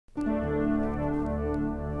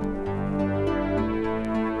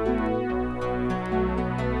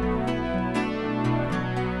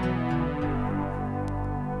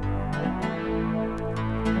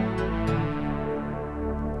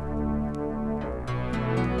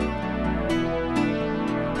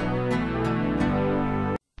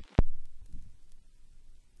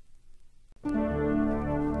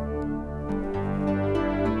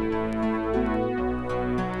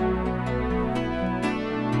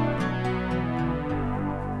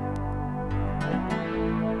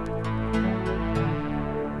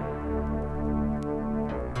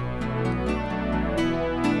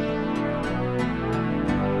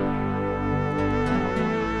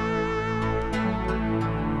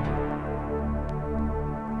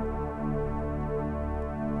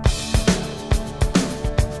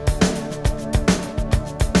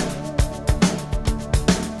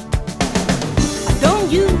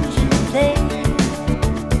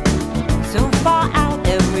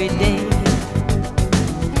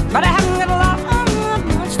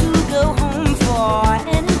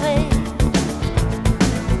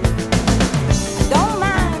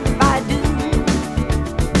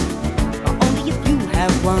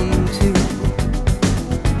one too.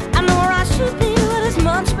 I know where I should be, but it's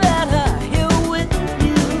much better here with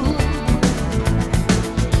you.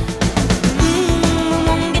 We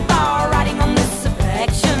won't get far writing on this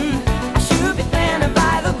affection. I should be planted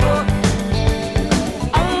by the book.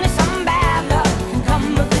 Only some bad luck can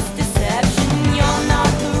come of this deception. You're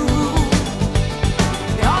not the rule,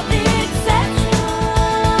 you're the exception.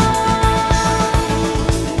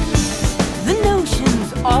 The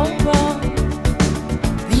notion's all wrong.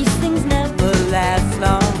 These things never last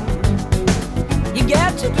long. You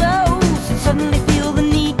get too close and suddenly feel the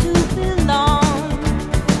need to belong.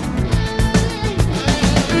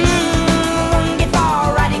 Won't get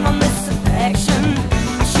far writing on this affection.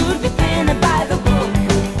 I should be painted by the book.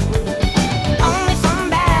 Only some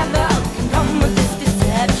bad luck can come with this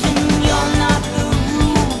deception. You're not the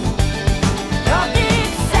rule, you're the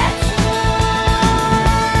exception.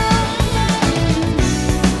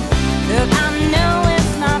 Look, I know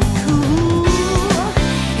it's not cool.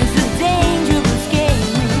 It's a dangerous game.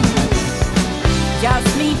 Just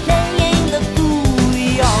me playing the fool.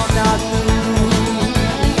 You're not the rule.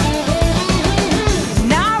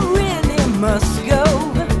 Now I really must go.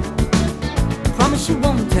 Promise you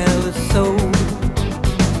won't tell a soul.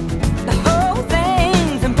 The whole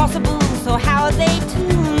thing's impossible, so how are they to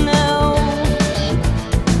know?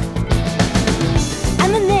 And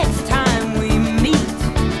the next time we meet,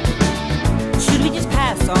 should we just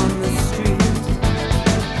pass on the